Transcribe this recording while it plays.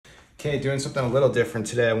Okay, doing something a little different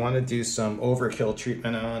today. I want to do some overkill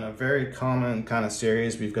treatment on a very common kind of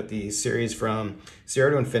series. We've got the series from 0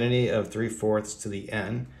 to infinity of 3/4 to the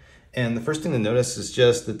n. And the first thing to notice is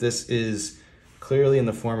just that this is clearly in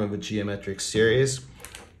the form of a geometric series.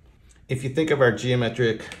 If you think of our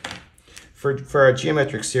geometric, for our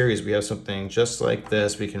geometric series, we have something just like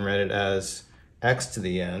this. We can write it as x to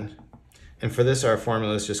the n. And for this, our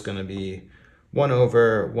formula is just going to be 1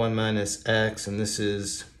 over 1 minus x, and this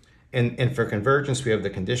is And for convergence, we have the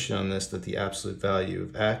condition on this that the absolute value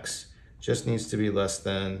of x just needs to be less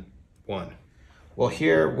than 1. Well,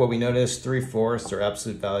 here, what we notice, 3/4, or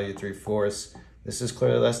absolute value 3/4, this is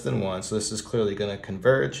clearly less than 1, so this is clearly going to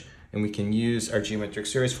converge, and we can use our geometric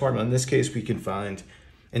series formula. In this case, we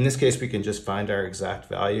can just find our exact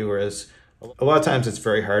value, whereas a lot of times it's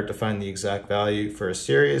very hard to find the exact value for a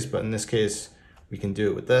series, but in this case, we can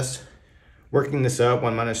do it with this. Working this out,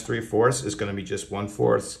 1 minus 3/4 is going to be just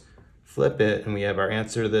 1/4. Flip it, and we have our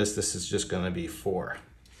answer to this. This is just going to be 4.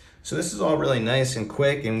 So this is all really nice and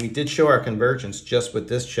quick, and we did show our convergence just with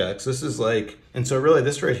this check. So this is like, and so really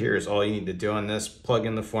this right here is all you need to do on this. Plug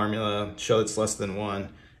in the formula, show it's less than 1,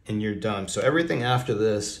 and you're done. So everything after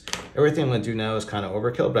this, everything I'm going to do now is kind of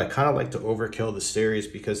overkill, but I kind of like to overkill the series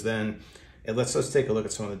because then it lets us take a look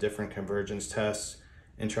at some of the different convergence tests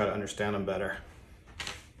and try to understand them better.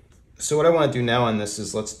 So what I want to do now on this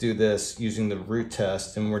is let's do this using the root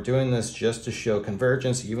test, and we're doing this just to show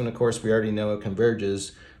convergence. Even of course we already know it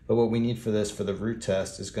converges, but what we need for this, for the root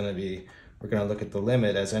test, is going to be, we're going to look at the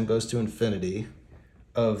limit as n goes to infinity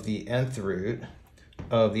of the nth root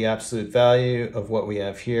of the absolute value of what we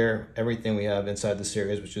have here, everything we have inside the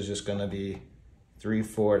series, which is just going to be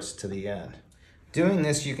 3/4 to the n. Doing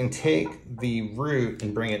this, you can take the root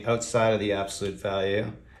and bring it outside of the absolute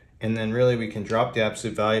value. And then really we can drop the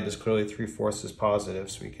absolute value because clearly 3/4 is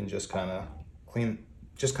positive. So we can just kind of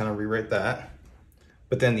rewrite that.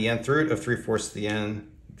 But then the nth root of 3/4 to the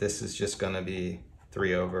n, this is just going to be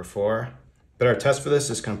 3/4. But our test for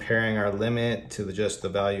this is comparing our limit to just the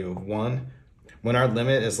value of 1. When our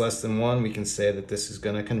limit is less than 1, we can say that this is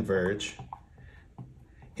going to converge.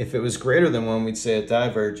 If it was greater than 1, we'd say it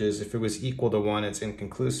diverges. If it was equal to 1, it's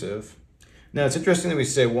inconclusive. Now it's interesting that we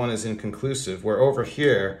say 1 is inconclusive, where over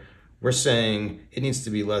here, we're saying it needs to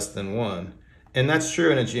be less than 1. And that's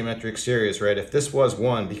true in a geometric series, right? If this was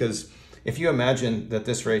 1, because if you imagine that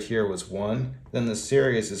this right here was 1, then the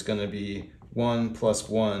series is going to be 1 plus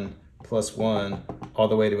 1 plus 1 all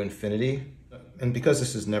the way to infinity. And because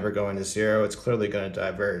this is never going to 0, it's clearly going to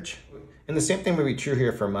diverge. And the same thing would be true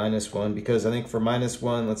here for -1, because I think for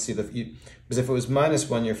 -1, let's see, because if it was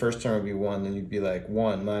 -1, your first term would be 1, then you'd be like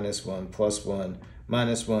 1 minus 1 plus 1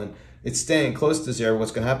 minus 1. It's staying close to 0.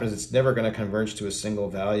 What's going to happen is it's never going to converge to a single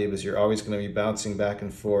value because you're always going to be bouncing back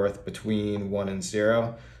and forth between 1 and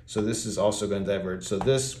 0. So this is also going to diverge. So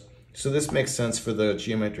this makes sense for the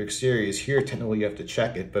geometric series. Here, technically, you have to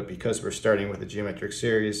check it, but because we're starting with a geometric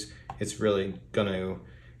series, it's really going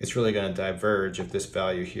to diverge if this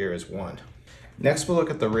value here is 1. Next, we'll look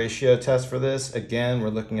at the ratio test for this. Again, we're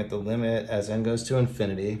looking at the limit as n goes to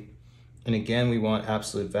infinity. And again, we want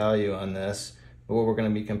absolute value on this. But what we're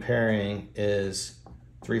going to be comparing is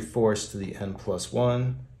 3/4 to the n plus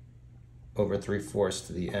 1 over 3/4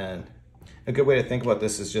 to the n. A good way to think about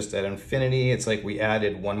this is just at infinity, it's like we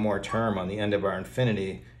added one more term on the end of our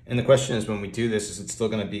infinity. And the question is, when we do this, is it still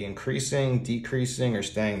going to be increasing, decreasing, or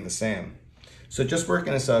staying the same? So just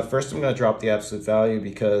working this out, first I'm going to drop the absolute value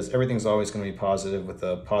because everything's always going to be positive with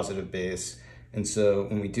a positive base. And so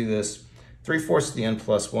when we do this, 3/4 to the n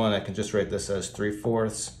plus 1, I can just write this as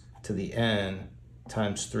 3/4 to the n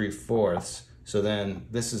times 3/4. So then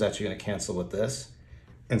this is actually going to cancel with this.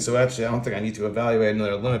 And so actually, I don't think I need to evaluate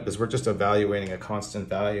another limit because we're just evaluating a constant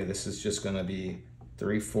value. This is just going to be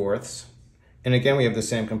 3/4. And again, we have the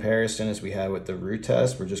same comparison as we had with the root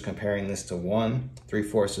test. We're just comparing this to 1.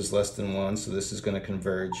 3/4 is less than 1, so this is going to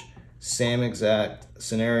converge. Same exact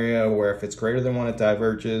scenario where if it's greater than 1, it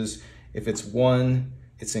diverges. If it's 1,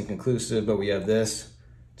 it's inconclusive, but we have this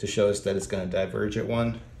to show us that it's going to diverge at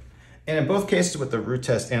 1. And in both cases with the root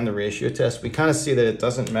test and the ratio test, we kind of see that it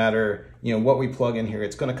doesn't matter, what we plug in here.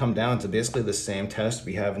 It's going to come down to basically the same test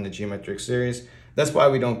we have in the geometric series. That's why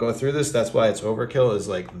we don't go through this. That's why it's overkill, is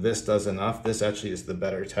like this does enough. This actually is the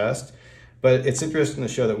better test. But it's interesting to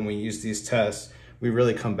show that when we use these tests, we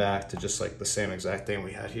really come back to just like the same exact thing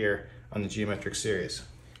we had here on the geometric series.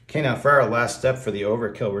 Okay, now for our last step for the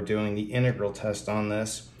overkill, we're doing the integral test on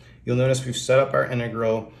this. You'll notice we've set up our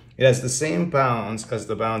integral. It has the same bounds as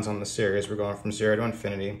the bounds on the series. We're going from 0 to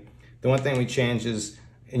infinity. The one thing we change is,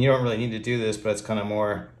 and you don't really need to do this, but it's kind of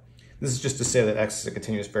more, this is just to say that x is a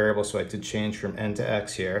continuous variable, so I did change from n to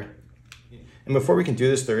x here. And before we can do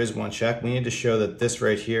this, there is one check. We need to show that this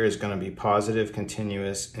right here is going to be positive,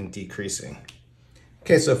 continuous, and decreasing.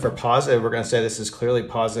 Okay, so for positive, we're going to say this is clearly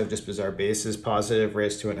positive just because our base is positive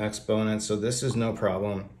raised to an exponent, so this is no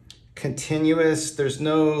problem. Continuous, there's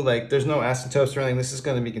no asymptotes or anything. This is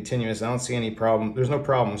going to be continuous. I don't see any problem. There's no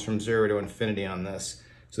problems from 0 to infinity on this.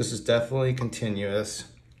 So this is definitely continuous.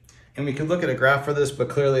 And we could look at a graph for this, but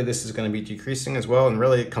clearly this is going to be decreasing as well. And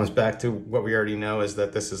really it comes back to what we already know is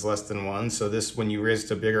that this is less than 1. So this, when you raise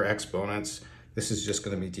to bigger exponents, this is just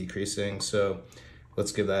going to be decreasing. So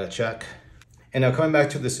let's give that a check. And now coming back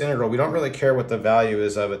to this integral, we don't really care what the value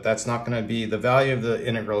is of it. That's not going to be, the value of the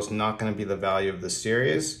integral is not going to be the value of the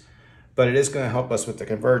series, but it is going to help us with the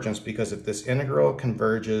convergence, because if this integral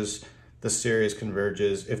converges, the series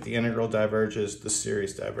converges. If the integral diverges, the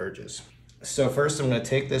series diverges. So first I'm going to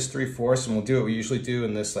take this 3/4 and we'll do what we usually do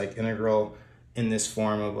in this integral in this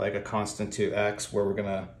form of a constant to x, where we're going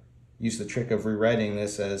to use the trick of rewriting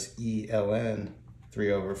this as ln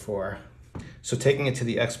 3/4. So taking it to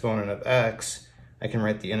the exponent of x, I can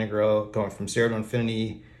write the integral going from 0 to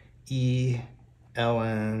infinity ln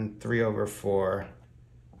 3/4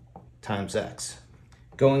 times x.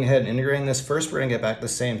 Going ahead and integrating this, first we're going to get back the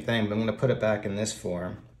same thing, but I'm going to put it back in this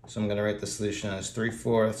form. So I'm going to write the solution as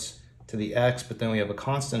 3/4 to the x, but then we have a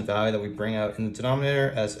constant value that we bring out in the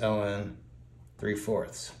denominator as ln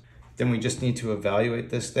 3/4. Then we just need to evaluate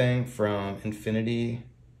this thing from infinity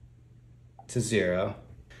to 0.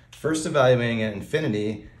 First evaluating at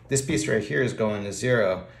infinity, this piece right here is going to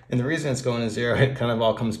 0. And the reason it's going to 0, it kind of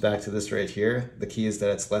all comes back to this right here. The key is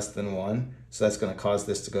that it's less than 1. So that's going to cause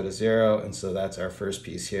this to go to 0. And so that's our first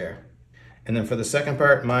piece here. And then for the second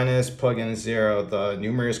part, minus plug in 0, the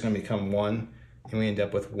numerator is going to become 1. And we end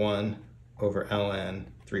up with 1 over ln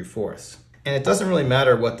 3/4. And it doesn't really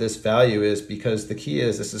matter what this value is, because the key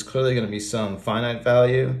is this is clearly going to be some finite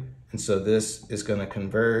value. And so this is going to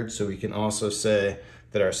converge. So we can also say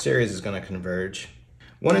that our series is going to converge.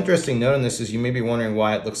 One interesting note on this is you may be wondering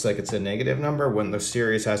why it looks like it's a negative number when the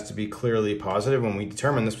series has to be clearly positive. When we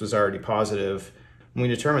determined this was already positive, when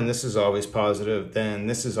we determined this is always positive, then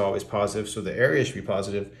this is always positive, so the area should be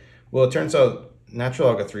positive. Well, it turns out natural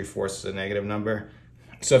log of 3/4 is a negative number.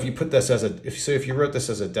 So if you put this as if you wrote this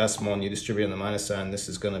as a decimal and you distribute in the minus sign, this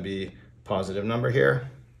is going to be a positive number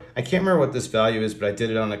here. I can't remember what this value is, but I did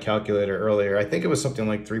it on a calculator earlier. I think it was something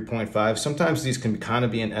like 3.5. Sometimes these can kind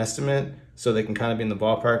of be an estimate, so they can kind of be in the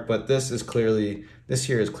ballpark, but this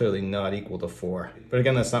here is clearly not equal to 4. But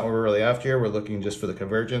again, that's not what we're really after here. We're looking just for the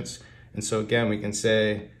convergence. And so again, we can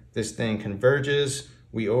say this thing converges,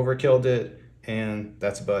 we overkilled it, and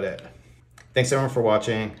that's about it. Thanks everyone for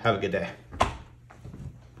watching. Have a good day.